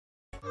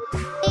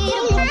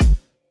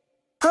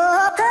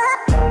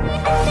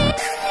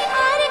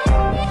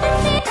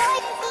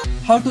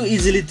how to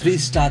easily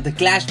 3-star the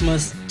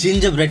Clashmas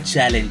Gingerbread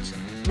challenge.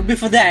 But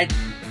before that,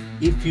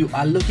 if you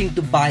are looking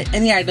to buy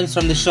any items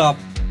from the shop,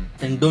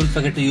 then don't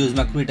forget to use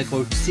my creator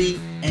code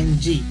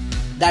CNG.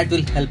 That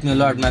will help me a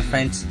lot, my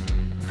friends.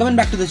 Coming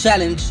back to the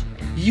challenge,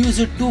 use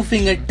your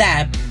 2-finger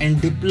tap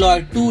and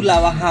deploy 2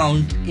 lava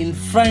hounds in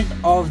front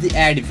of the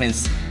air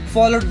defense,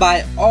 followed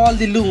by all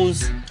the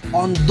loons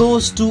on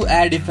those 2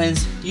 air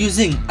defense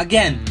using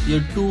again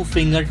your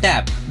 2-finger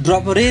tap.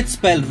 Drop a raid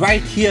spell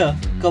right here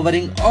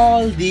covering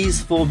all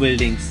these 4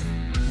 buildings.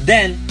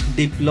 Then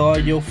deploy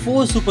your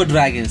 4 super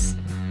dragons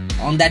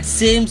on that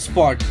same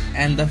spot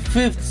and the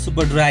 5th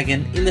super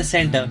dragon in the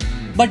center,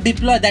 but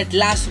deploy that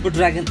last super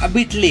dragon a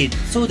bit late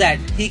so that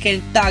he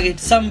can target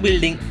some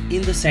building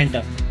in the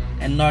center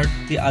and not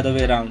the other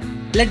way around.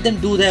 Let them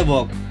do their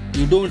work.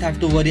 You don't have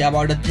to worry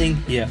about a thing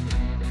here.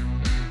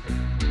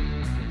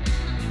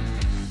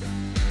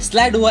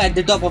 Slide over at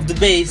the top of the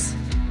base.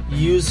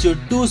 Use your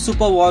 2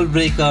 super wall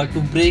breaker to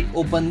break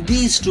open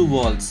these 2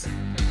 walls.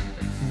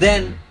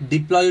 Then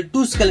deploy your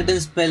 2 skeleton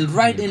spell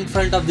right in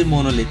front of the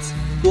monoliths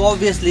to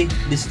obviously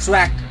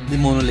distract the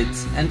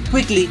monoliths, and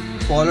quickly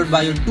followed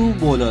by your 2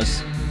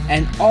 bowlers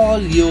and all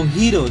your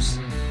heroes,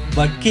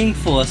 but king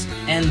first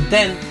and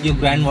then your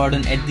grand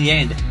warden at the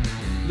end.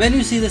 When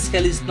you see the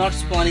skellies not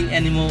spawning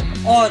anymore,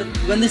 or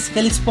when the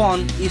skelly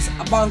spawn is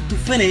about to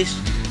finish,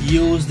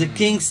 use the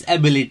king's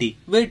ability.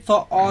 Wait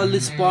for all the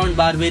spawned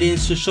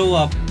barbarians to show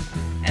up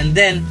and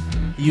then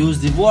use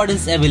the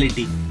warden's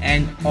ability,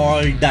 and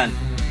all done.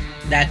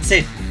 That's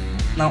it.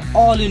 Now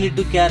all you need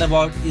to care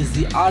about is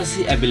the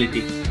RC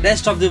ability.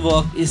 Rest of the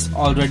work is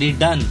already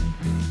done.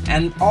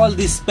 And all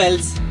these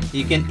spells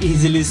you can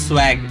easily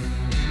swag.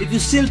 If you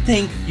still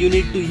think you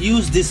need to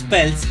use these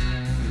spells,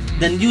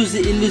 then use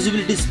the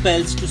invisibility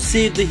spells to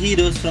save the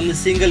heroes from the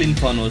single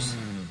infernos,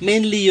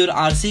 mainly your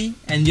RC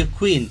and your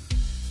queen.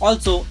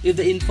 Also, if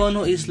the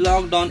inferno is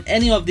locked on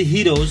any of the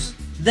heroes,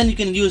 then you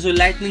can use your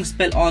lightning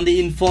spell on the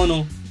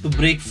inferno to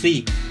break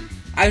free.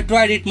 I've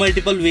tried it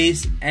multiple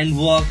ways and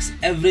works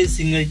every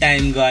single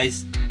time,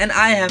 guys. And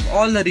I have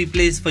all the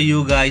replays for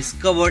you guys,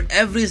 covered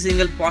every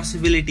single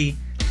possibility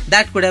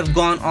that could have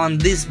gone on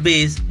this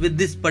base with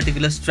this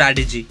particular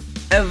strategy.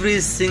 Every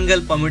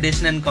single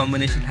permutation and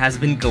combination has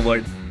been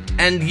covered,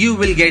 and you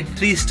will get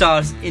 3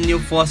 stars in your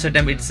first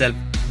attempt itself.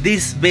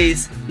 This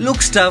base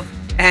looks tough,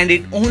 and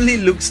it only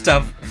looks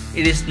tough.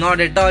 It is not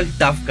at all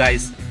tough,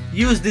 guys.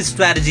 Use this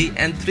strategy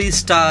and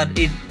 3-star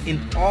it in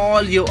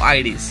all your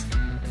IDs.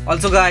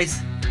 Also guys,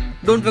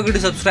 don't forget to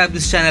subscribe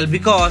this channel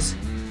because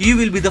you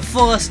will be the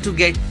first to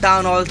get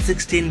Town Hall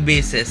 16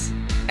 bases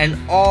and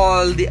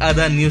all the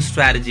other new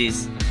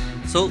strategies.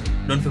 So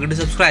don't forget to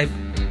subscribe.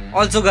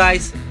 Also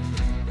guys,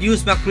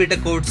 use my creator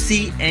code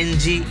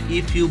CNG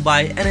if you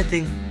buy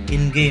anything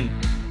in game.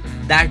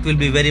 That will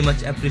be very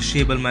much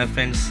appreciable, my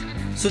friends.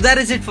 So that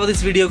is it for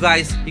this video,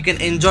 guys. You can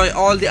enjoy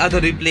all the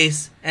other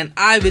replays and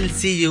I will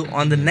see you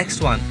on the next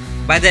one.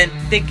 By then,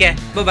 take care.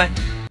 Bye bye.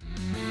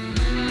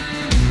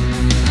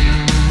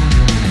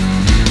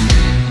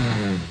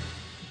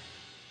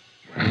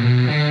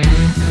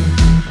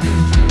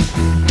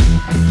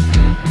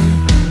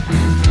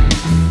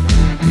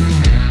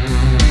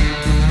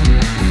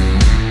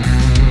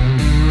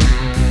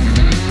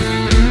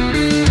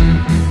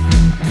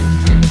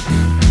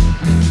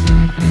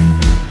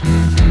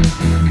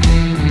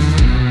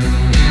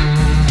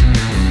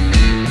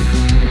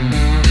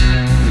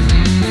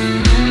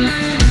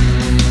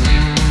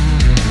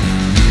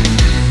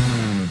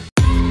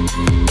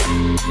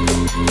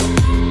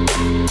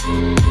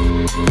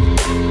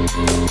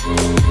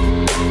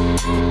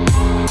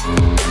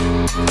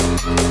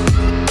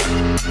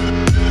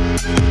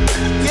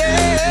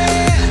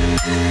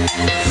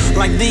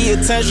 Like the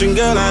attention,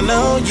 girl, I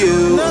know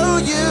you.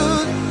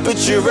 But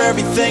you're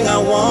everything I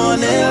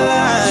want in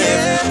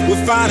life.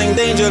 We're fighting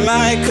danger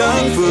like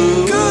Kung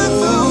Fu.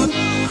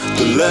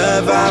 The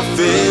love I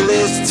feel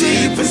is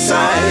deep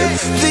inside.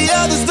 The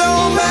others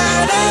don't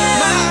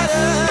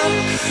matter.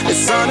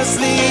 It's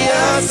honestly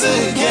us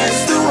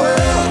against the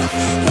world.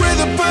 We're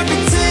the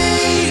perfect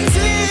team.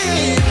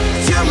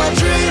 You're my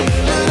dream,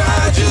 and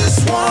I just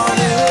want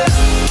it.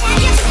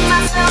 Can't get to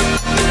myself.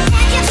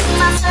 Can't get to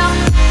myself.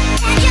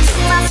 Can't get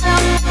to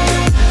myself.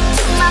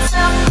 To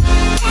myself.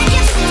 Can't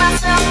get to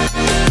myself.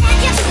 Can't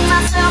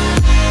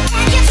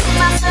get to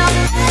myself.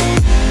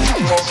 Can't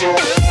get to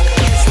myself.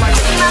 It's my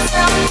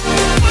myself.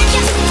 Can't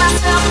get to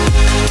myself.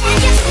 Can't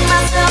get to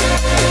myself.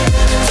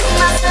 To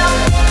myself.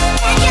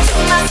 Can't get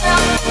to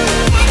myself.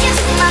 Can't get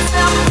to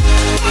myself.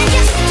 Can't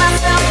get to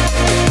myself.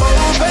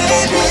 Oh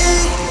baby,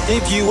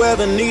 if you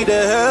ever need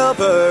a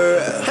helper,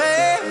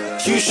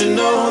 you should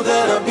know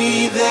that I'll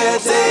be there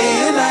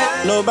day and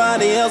night.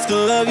 Nobody else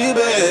can love you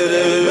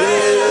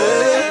better.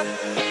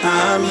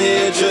 I'm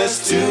here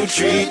just to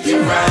treat you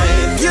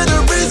right. You're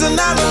the reason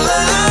I'm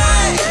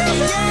alive.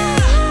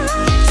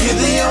 You're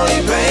the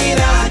only pain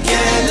I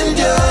can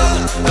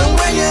endure. And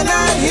when you're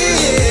not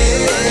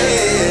here,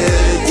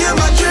 you're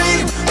my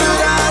dream, but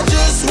I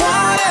just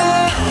want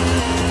it.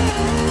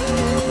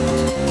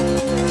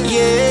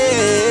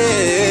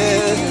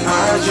 Yeah,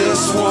 I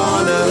just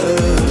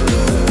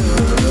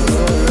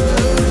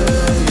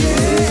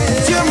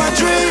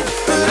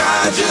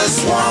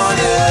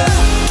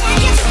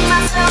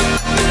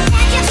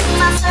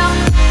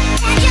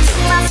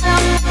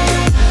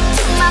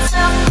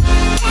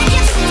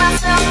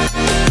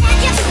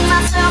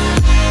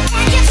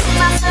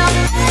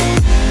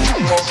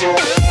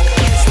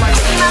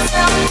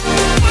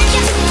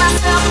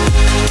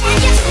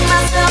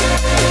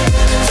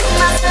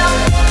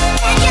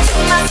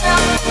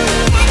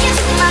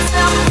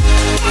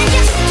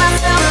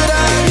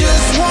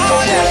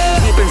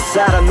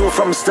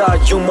From the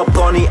start, you my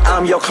bunny,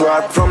 I'm your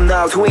Clark. From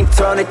now to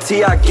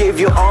eternity, I give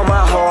you all my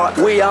heart.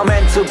 We are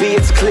meant to be,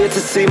 it's clear to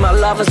see. My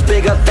love is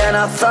bigger than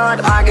I thought.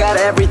 I got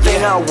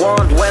everything I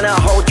want when I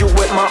hold you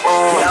with my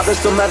arms. Now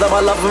this don't matter, my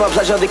love and my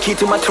pleasure, the key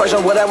to my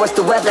treasure. Whatever's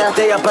the weather,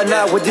 day up and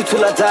night with you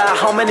till I die.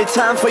 How many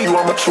times for you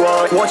I'ma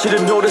try? Want you to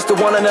notice the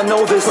one and I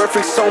know this.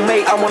 Perfect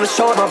soulmate, I wanna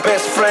show it my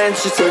best friend.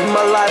 She saved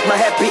my life, my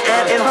happy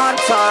end in hard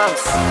times.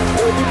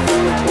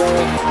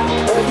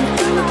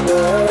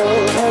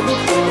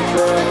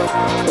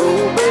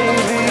 Oh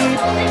baby,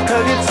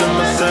 hug it to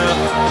myself,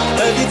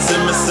 hug it to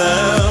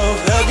myself,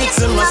 hug it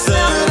to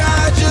myself.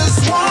 I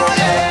just want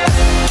it.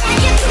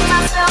 Take it to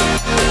myself,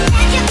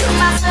 take it to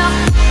myself,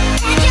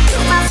 take it to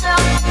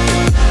myself,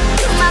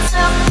 to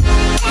myself,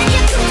 take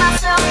it to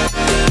myself,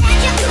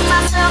 take it to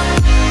myself.